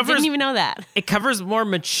 Didn't even know that. It covers more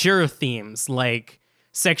mature themes like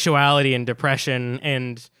sexuality and depression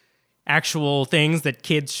and actual things that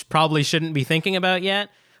kids probably shouldn't be thinking about yet.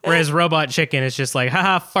 Whereas Robot Chicken is just like,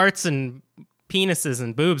 haha, farts and penises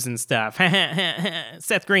and boobs and stuff.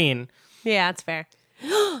 Seth Green. Yeah, that's fair.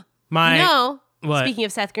 What? Speaking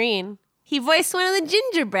of Seth Green, he voiced one of the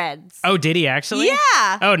gingerbreads. Oh, did he actually?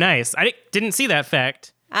 Yeah. Oh, nice. I didn't see that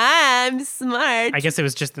fact. I'm smart. I guess it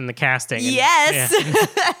was just in the casting. Yes.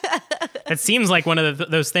 Yeah. It seems like one of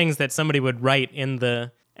those things that somebody would write in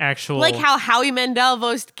the actual... Like how Howie Mandel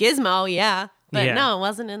voiced Gizmo, yeah. But Yeah. no, it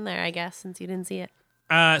wasn't in there, I guess, since you didn't see it.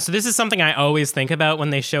 So this is something I always think about when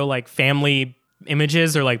they show like family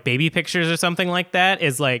images or like baby pictures or something like that,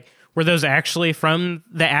 is like, were those actually from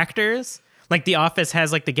the actors? Like The Office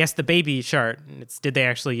has like the Guess the Baby chart. And did they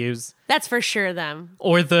actually use... That's for sure them.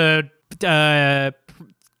 Or the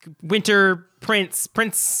Winter Prince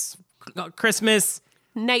Christmas,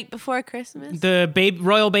 Night Before Christmas. the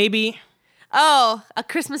Royal Baby, Oh, A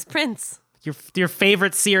Christmas Prince. your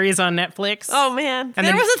favorite series on Netflix. Oh, man. And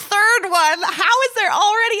there then- was a third one. How is there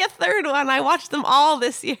already a third one? I watched them all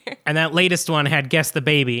this year. And that latest one had Guess the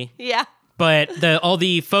Baby. Yeah. But all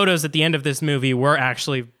the photos at the end of this movie were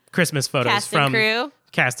actually Christmas photos Cast and from crew.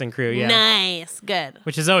 Cast and crew, yeah. Nice. Good.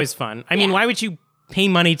 Which is always fun. I mean, Yeah. why would you pay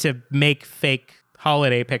money to make fake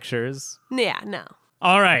holiday pictures? Yeah, no.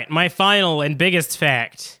 All right, my final and biggest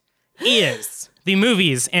fact is the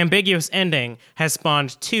movie's ambiguous ending has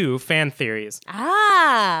spawned 2 fan theories.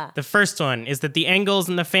 Ah. The first one is that the Engels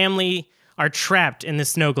and the family are trapped in the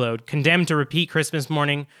snow globe, condemned to repeat Christmas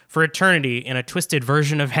morning for eternity in a twisted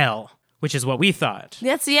version of hell, which is what we thought.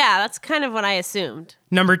 That's kind of what I assumed.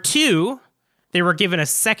 Number 2, they were given a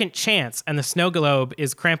second chance, and the snow globe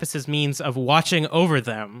is Krampus's means of watching over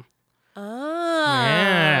them. Oh.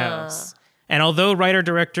 Yes. And although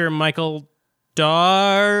writer-director Michael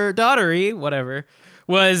Daugherty, whatever,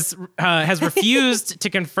 has refused to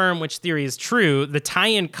confirm which theory is true, the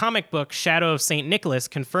tie-in comic book Shadow of St. Nicholas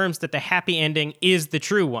confirms that the happy ending is the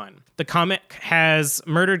true one. The comic has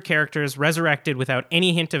murdered characters resurrected without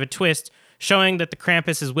any hint of a twist, showing that the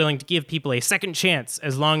Krampus is willing to give people a second chance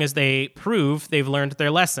as long as they prove they've learned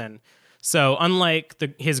their lesson. So, unlike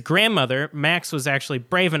his grandmother, Max was actually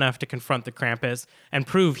brave enough to confront the Krampus and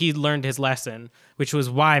prove he'd learned his lesson, which was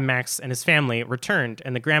why Max and his family returned,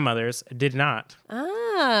 and the grandmothers did not.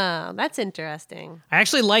 Oh, that's interesting. I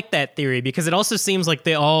actually like that theory because it also seems like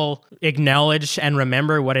they all acknowledge and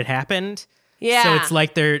remember what had happened. Yeah. So it's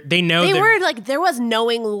like they know They they're- were like, there was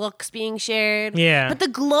knowing looks being shared. Yeah. But the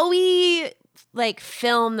glowy like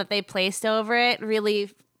film that they placed over it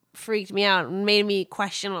really freaked me out and made me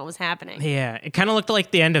question what was happening. Yeah, it kind of looked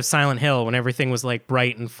like the end of Silent Hill when everything was like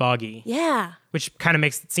bright and foggy. Yeah. Which kind of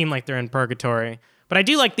makes it seem like they're in purgatory. But I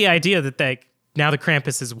do like the idea that now the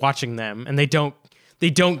Krampus is watching them and they don't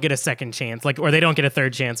get a second chance, like, or they don't get a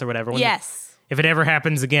third chance or whatever. Yes. If it ever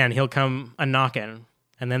happens again, he'll come a knocking,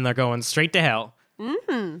 and then they're going straight to hell.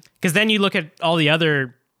 Mm-hmm. Because then you look at all the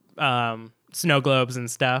other snow globes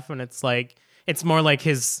and stuff, and it's like it's more like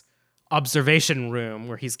his observation room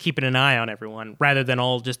where he's keeping an eye on everyone, rather than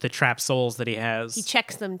all just the trapped souls that he has. He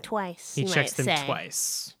checks them twice. He you checks might them say.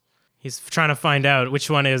 twice. He's trying to find out which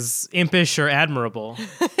one is impish or admirable.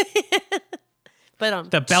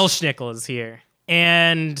 But The Belschnickel is here.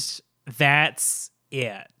 And that's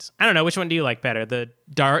it. I don't know. Which one do you like better? The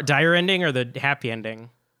dire ending or the happy ending?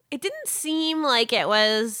 it didn't seem like it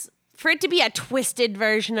was, for it to be a twisted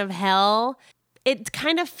version of hell, it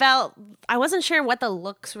kind of felt, I wasn't sure what the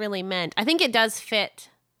looks really meant. I think it does fit,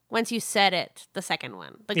 once you said it, the second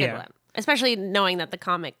one, the good one. Especially knowing that the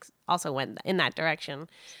comics also went in that direction.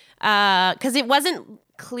 Because it wasn't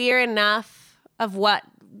clear enough of what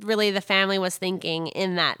really the family was thinking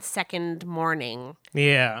in that second morning.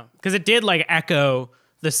 Yeah, because it did like echo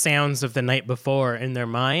the sounds of the night before in their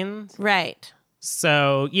minds. Right.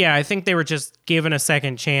 So, yeah, I think they were just given a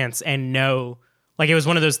second chance and like it was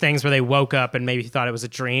one of those things where they woke up and maybe thought it was a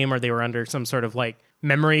dream or they were under some sort of like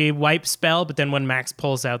memory wipe spell. But then when Max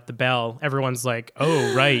pulls out the bell, everyone's like,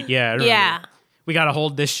 oh, right. Yeah. I remember. Yeah. We got to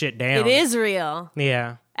hold this shit down. It is real.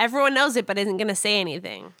 Yeah. Everyone knows it, but isn't going to say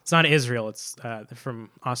anything. It's not Israel. It's from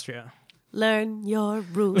Austria. Learn your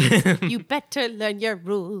rules. You better learn your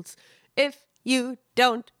rules. If you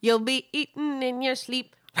don't, you'll be eaten in your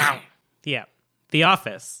sleep. Yeah. The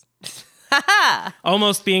Office.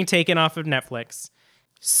 Almost being taken off of Netflix.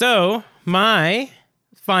 So, my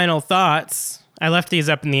final thoughts, I left these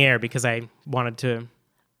up in the air because I wanted to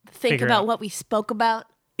Think figure about out. what we spoke about.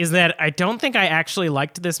 Is that I don't think I actually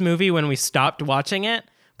liked this movie when we stopped watching it.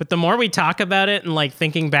 But the more we talk about it and like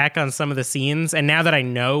thinking back on some of the scenes, and now that I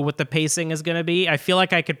know what the pacing is going to be, I feel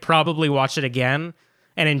like I could probably watch it again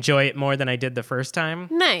and enjoy it more than I did the first time.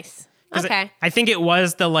 Nice. 'Cause Okay. I think it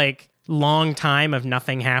was the like long time of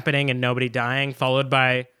nothing happening and nobody dying, followed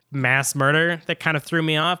by mass murder, that kind of threw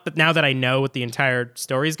me off. But now that I know what the entire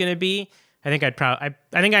story is going to be, I think I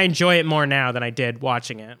think I enjoy it more now than I did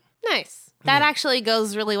watching it. Nice. That actually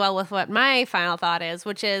goes really well with what my final thought is,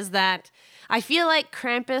 which is that I feel like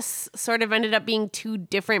Krampus sort of ended up being two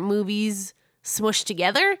different movies smushed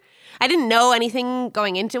together. I didn't know anything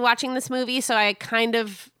going into watching this movie, so I kind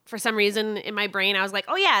of for some reason in my brain, I was like,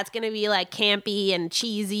 oh yeah, it's going to be like campy and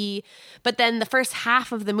cheesy. But then the first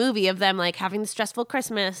half of the movie of them like having the stressful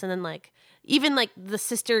Christmas and then like even like the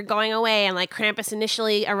sister going away and like Krampus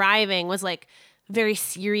initially arriving was like very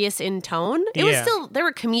serious in tone. It was still, there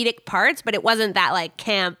were comedic parts, but it wasn't that like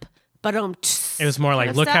camp, but it was more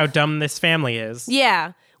like, look how dumb this family is.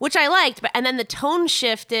 Yeah. Which I liked, and then the tone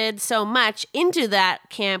shifted so much into that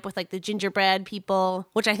camp with like the gingerbread people,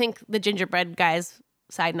 which I think the gingerbread guys,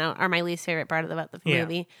 side note, are my least favorite part about the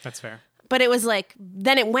movie. Yeah, that's fair. But it was like,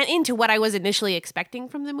 then it went into what I was initially expecting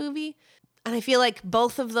from the movie. And I feel like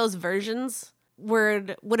both of those versions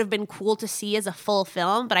would have been cool to see as a full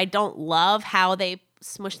film, but I don't love how they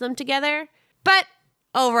smush them together. But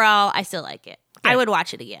overall, I still like it. Good. I would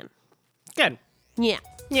watch it again. Good. Yeah.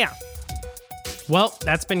 Yeah. Well,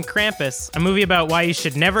 that's been Krampus, a movie about why you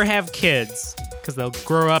should never have kids, because they'll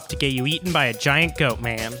grow up to get you eaten by a giant goat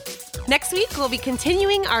man. Next week, we'll be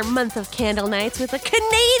continuing our month of candle nights with a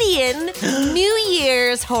Canadian New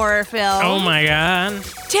Year's horror film. Oh my god.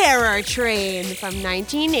 Terror Train from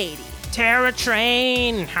 1980. Terror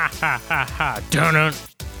Train! Ha ha ha ha. Dun-dun.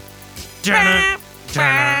 Dun-dun.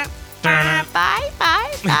 Dun-dun. Dun-dun. Bye,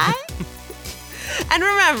 bye, bye. And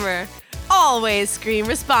remember, always scream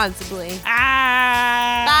responsibly.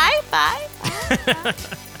 Ah! Bye, bye. Bye, bye.